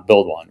 If not,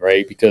 build one,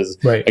 right? Because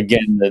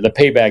again, the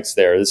payback's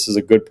there. This is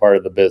a good part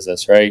of the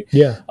business, right?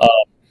 Yeah.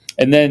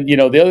 And then,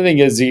 the other thing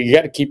is you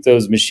got to keep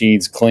those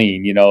machines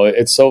clean.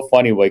 It's so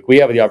funny. We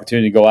have the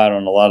opportunity to go out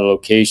on a lot of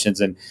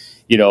locations, and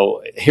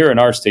here in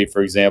our state,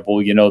 for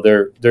example,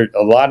 there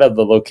a lot of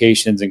the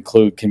locations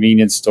include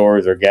convenience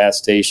stores or gas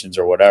stations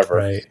or whatever.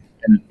 Right.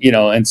 And,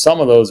 and some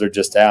of those are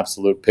just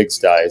absolute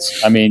pigsties.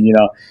 I mean,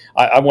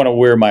 I want to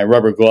wear my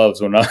rubber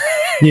gloves when I,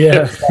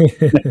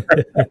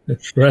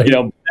 right.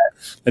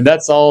 And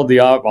that's all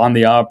on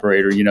the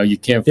operator. You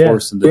can't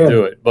force them to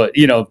do it. But,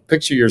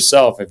 picture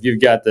yourself, if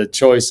you've got the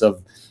choice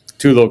of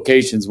 2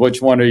 locations,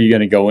 which one are you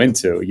going to go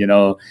into?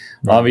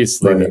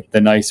 Obviously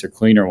the nicer,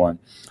 cleaner one.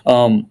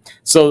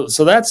 So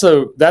that's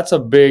a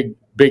big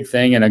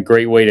thing, and a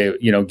great way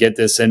to, get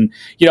this. And,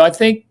 I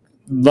think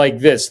like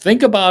this,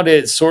 think about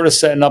it sort of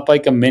setting up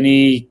like a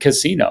mini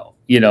casino,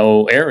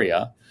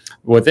 area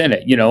within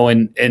it,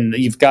 and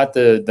you've got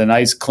the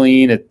nice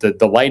clean,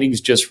 the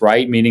lighting's just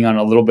right, meaning on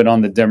a little bit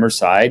on the dimmer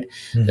side.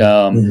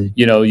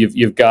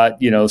 You've got,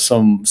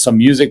 some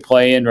music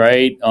playing,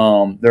 right?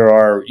 There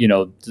are,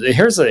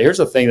 here's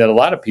a thing that a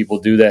lot of people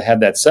do that have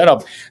that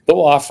setup.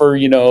 They'll offer,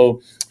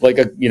 like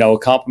a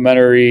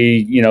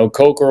complimentary,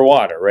 Coke or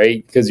water,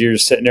 right? Because you're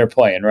just sitting there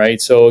playing,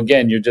 right? So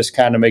again, you're just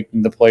kind of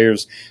making the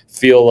players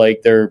feel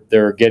like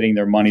they're getting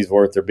their money's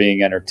worth, they're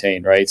being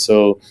entertained, right?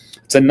 So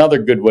it's another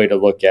good way to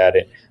look at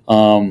it.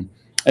 And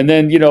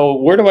then,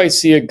 where do I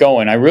see it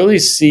going? I really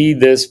see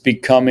this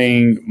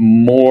becoming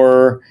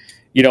more,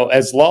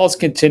 as laws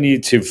continue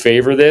to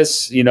favor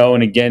this,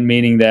 and again,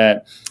 meaning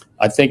that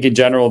I think in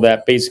general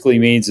that basically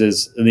means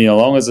is, as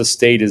long as the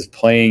state is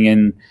playing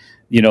in,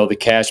 the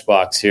cash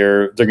box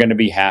here, they're going to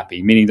be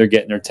happy, meaning they're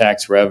getting their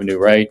tax revenue,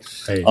 right?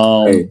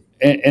 Right.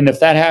 And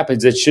if that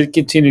happens, it should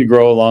continue to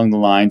grow along the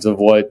lines of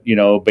what,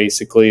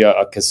 basically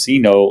a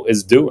casino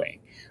is doing,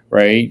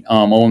 right?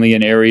 Only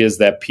in areas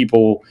that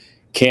people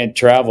can't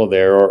travel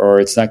there, or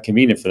it's not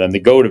convenient for them to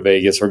go to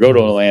Vegas or go to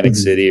Atlantic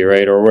City,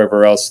 right? Or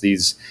wherever else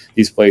these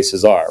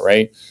places are,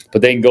 right?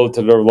 But they can go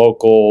to their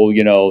local,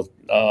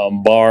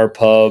 bar,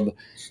 pub,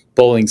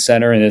 bowling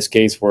center, in this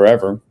case,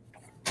 wherever,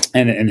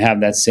 and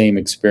have that same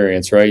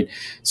experience, right?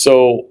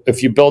 So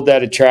if you build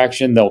that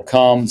attraction, they'll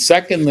come.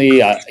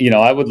 Secondly,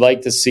 I would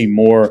like to see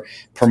more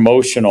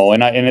promotional,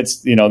 and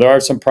it's, there are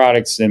some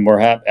products, and we're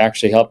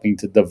actually helping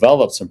to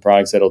develop some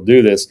products that'll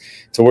do this,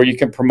 to where you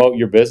can promote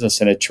your business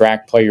and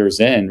attract players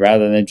in,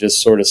 rather than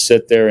just sort of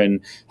sit there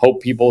and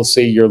hope people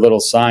see your little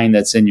sign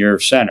that's in your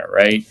center,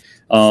 right?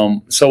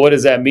 So what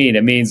does that mean?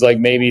 It means like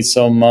maybe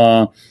some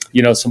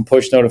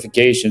push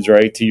notifications,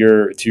 right, to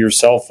your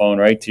cell phone,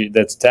 right?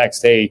 That's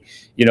text, hey,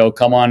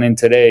 come on in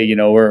today.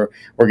 We're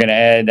going to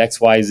add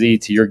XYZ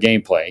to your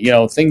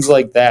gameplay. Things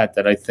like that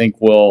I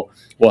think will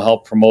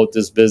help promote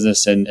this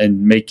business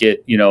and make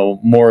it,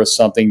 more of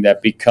something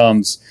that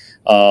becomes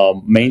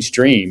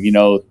mainstream,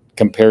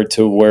 compared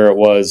to where it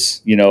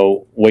was,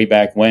 way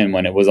back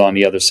when it was on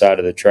the other side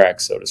of the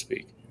track, so to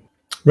speak.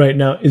 Right.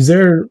 Now, is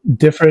there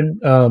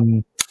different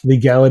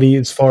legality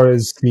as far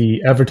as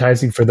the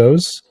advertising for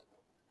those?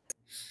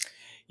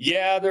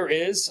 Yeah, there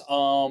is.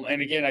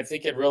 And again, I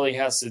think it really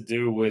has to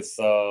do with,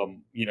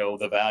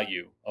 the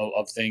value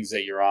of things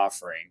that you're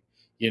offering.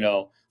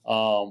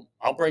 I'll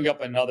bring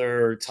up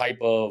another type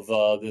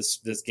of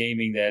this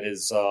gaming that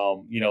is,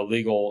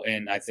 legal.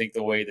 And I think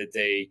the way that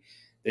they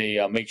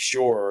make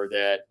sure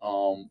that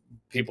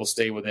people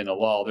stay within the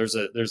law. There's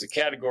a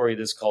category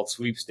that's called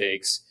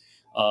sweepstakes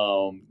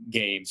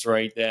games,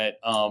 right? That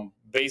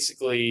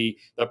basically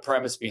the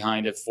premise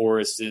behind it,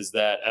 Forrest, is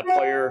that a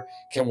player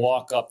can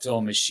walk up to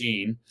a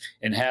machine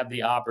and have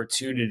the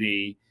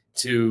opportunity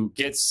to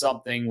get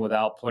something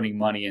without putting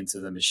money into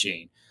the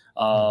machine.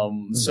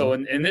 So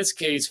in this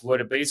case,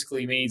 what it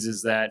basically means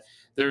is that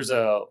there's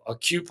a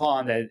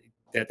coupon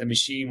that the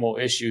machine will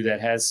issue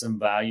that has some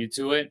value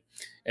to it.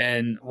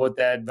 And what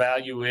that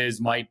value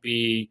is might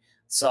be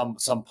some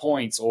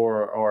points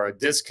or a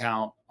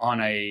discount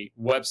on a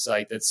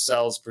website that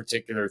sells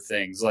particular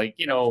things, like,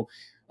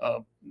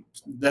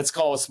 let's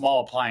call a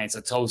small appliance,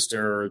 a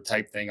toaster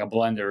type thing, a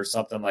blender or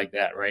something like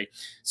that, right?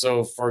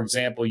 So, for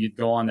example, you'd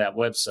go on that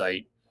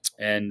website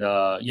and,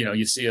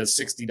 you see a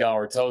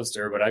 $60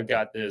 toaster, but I've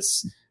got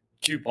this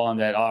coupon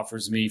that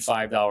offers me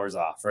 $5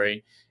 off,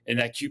 right? And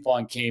that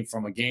coupon came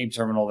from a game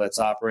terminal that's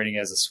operating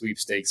as a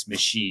sweepstakes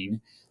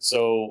machine.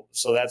 So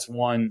that's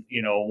one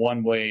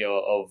way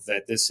of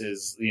that this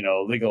is,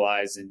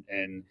 legalized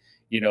and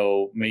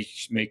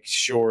make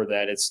sure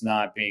that it's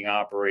not being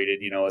operated,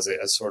 as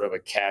a sort of a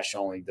cash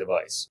only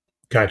device.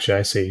 Gotcha.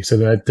 I see. So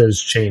that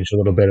does change a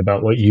little bit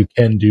about what you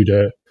can do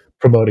to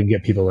promote and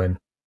get people in.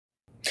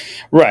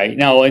 Right.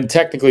 Now, and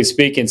technically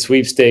speaking,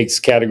 sweepstakes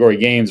category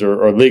games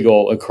are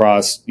legal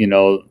across,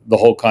 the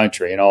whole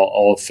country and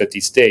all 50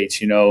 states,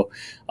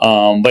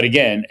 but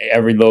again,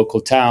 every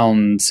local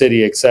town,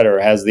 city, et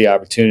cetera, has the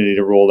opportunity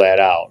to roll that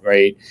out.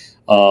 Right.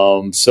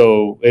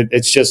 So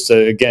it's just,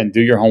 again,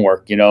 do your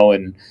homework,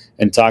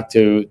 and talk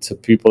to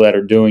people that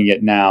are doing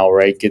it now,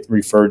 right? Get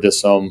referred to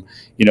some,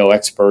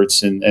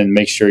 experts and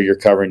make sure you're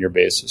covering your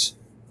bases.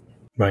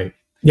 Right.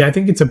 Yeah, I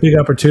think it's a big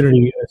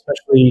opportunity,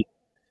 especially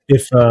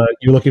if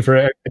you're looking for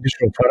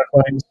additional product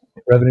lines,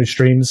 revenue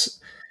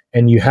streams,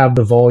 and you have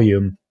the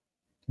volume.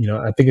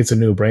 I think it's a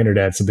no-brainer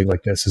to add something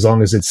like this, as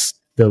long as it's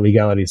the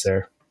legalities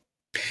there.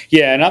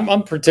 Yeah, and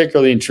I'm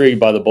particularly intrigued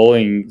by the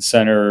bowling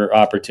center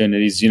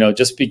opportunities,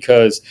 just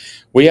because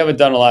we haven't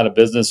done a lot of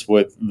business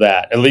with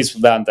that, at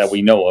least that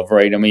we know of,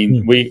 right? I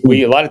mean,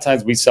 we a lot of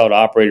times we sell to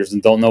operators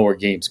and don't know where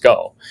games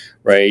go,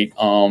 right?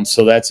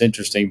 So that's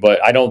interesting,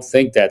 but I don't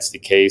think that's the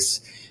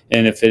case.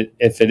 And if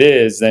it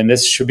is, then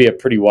this should be a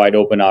pretty wide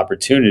open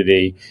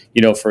opportunity,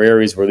 for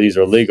areas where these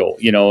are legal,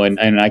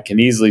 and I can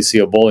easily see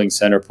a bowling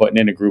center putting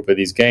in a group of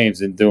these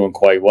games and doing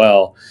quite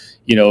well.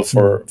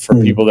 For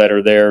people that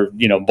are there,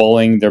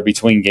 bowling, they're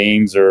between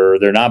games or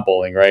they're not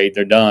bowling, right?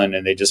 They're done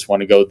and they just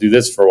want to go do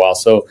this for a while.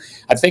 So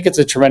I think it's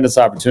a tremendous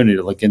opportunity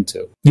to look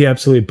into. Yeah,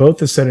 absolutely. Both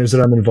the centers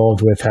that I'm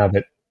involved with have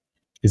it.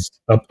 is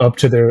up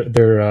to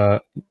their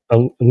a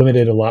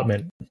limited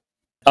allotment.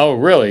 Oh,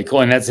 really?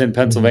 Cool. And that's in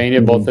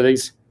Pennsylvania, both of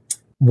these?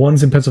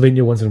 One's in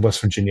Pennsylvania, one's in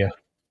West Virginia.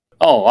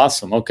 Oh,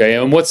 awesome. Okay.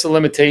 And what's the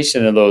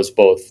limitation of those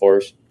both,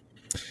 Forrest?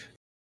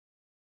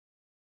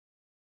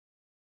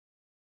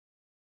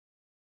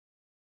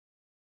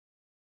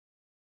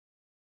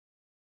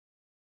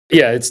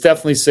 Yeah, it's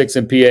definitely 6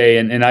 in PA,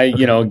 and I,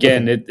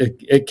 again,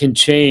 it can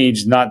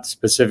change, not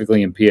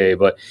specifically in PA,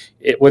 but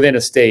within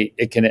a state,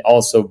 it can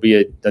also be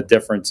a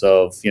difference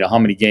of how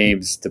many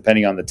games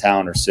depending on the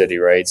town or city,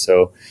 right?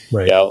 So,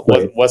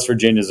 West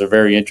Virginia is a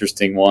very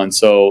interesting one.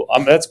 So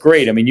that's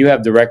great. I mean, you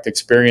have direct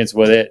experience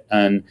with it,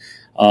 and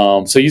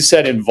so you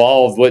said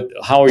involved.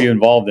 How are you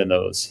involved in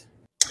those?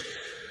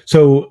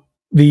 So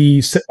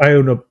I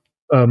own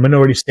a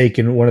minority stake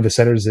in one of the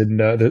centers in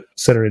the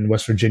center in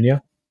West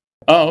Virginia.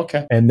 Oh,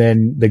 okay. And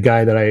then the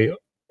guy that I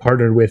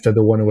partnered with,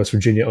 the one in West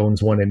Virginia,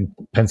 owns one in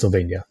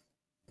Pennsylvania.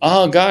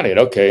 Oh, got it.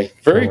 Okay,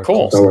 very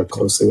cool. I work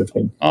closely with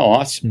him. Oh,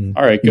 awesome.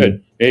 All right,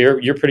 good. Yeah,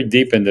 you're pretty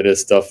deep into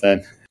this stuff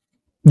then.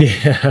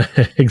 Yeah,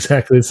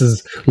 exactly. This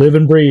is live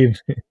and breathe,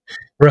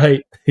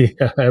 right?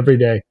 Yeah, every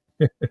day.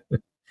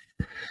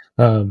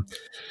 But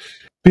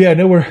yeah, I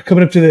know we're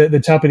coming up to the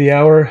top of the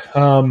hour.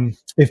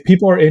 If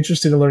people are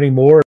interested in learning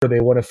more, or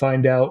they want to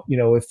find out,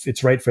 if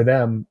it's right for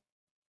them,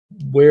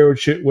 where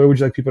would you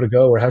like people to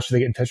go, or how should they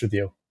get in touch with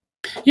you?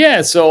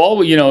 Yeah,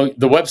 so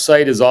the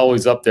website is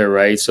always up there,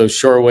 right? So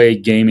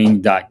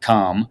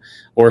shorewaygaming.com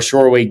or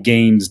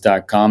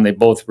shorewaygames.com, they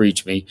both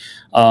reach me.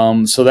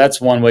 So that's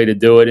one way to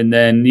do it. And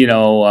then,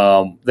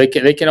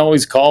 they can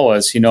always call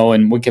us,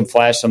 and we can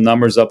flash some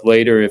numbers up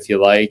later if you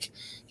like,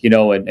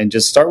 and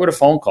just start with a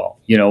phone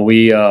call.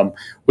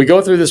 We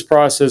go through this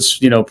process,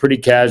 pretty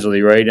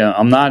casually, right?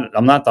 I'm not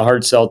the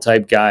hard sell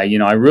type guy.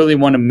 I really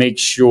want to make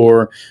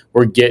sure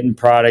we're getting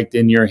product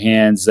in your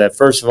hands that,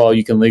 first of all,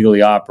 you can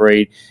legally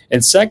operate,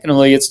 and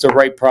secondly, it's the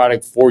right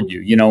product for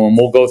you. And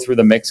we'll go through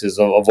the mixes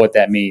of what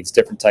that means,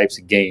 different types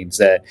of games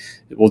that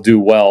will do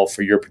well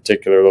for your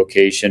particular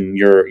location,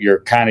 your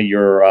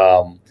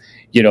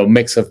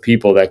mix of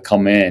people that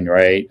come in,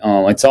 right?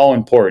 It's all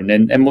important,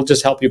 and we'll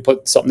just help you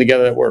put something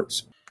together that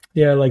works.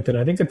 Yeah, I like that.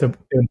 I think that's an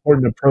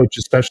important approach,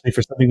 especially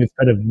for something that's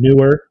kind of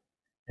newer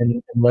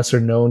and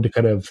lesser known, to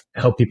kind of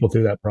help people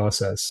through that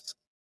process.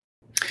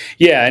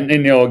 Yeah, and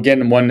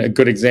again, one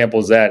good example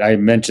is that I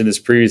mentioned this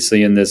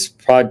previously in this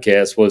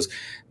podcast was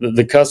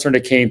the customer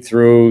that came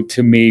through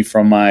to me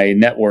from my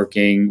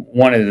networking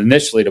wanted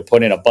initially to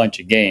put in a bunch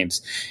of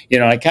games.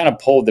 I kind of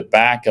pulled it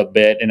back a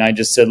bit, and I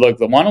just said, look,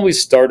 why don't we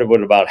start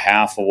with about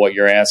half of what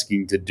you're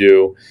asking to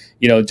do?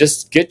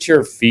 Just get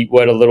your feet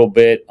wet a little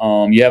bit.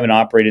 You haven't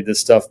operated this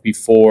stuff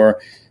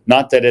before.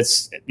 Not that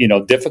it's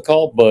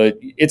difficult, but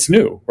it's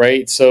new,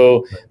 right?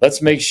 So let's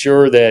make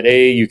sure that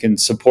you can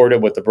support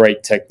it with the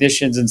right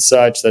technicians and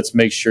such. Let's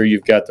make sure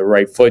you've got the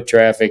right foot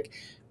traffic.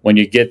 When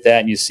you get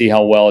that and you see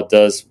how well it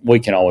does, we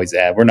can always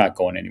add. We're not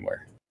going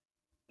anywhere.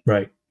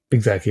 Right.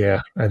 Exactly.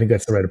 Yeah, I think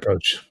that's the right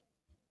approach.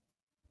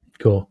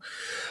 Cool.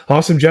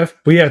 Awesome, Jeff.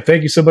 But yeah,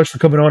 thank you so much for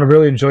coming on. I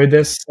really enjoyed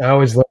this. I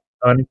always love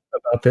talking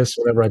about this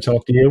whenever I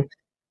talk to you.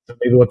 So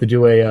maybe we'll have to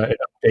do an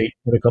update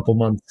in a couple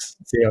months,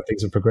 see how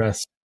things have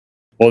progressed.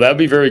 Well, that'd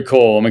be very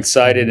cool. I'm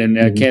excited, and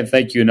I can't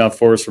thank you enough,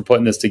 Forrest, for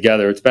putting this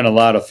together. It's been a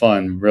lot of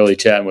fun really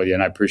chatting with you,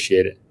 and I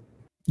appreciate it.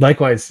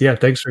 Likewise. Yeah,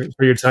 thanks for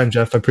your time,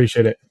 Jeff. I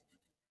appreciate it.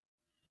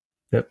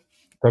 Yep.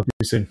 Talk to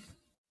you soon.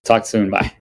 Talk soon. Bye.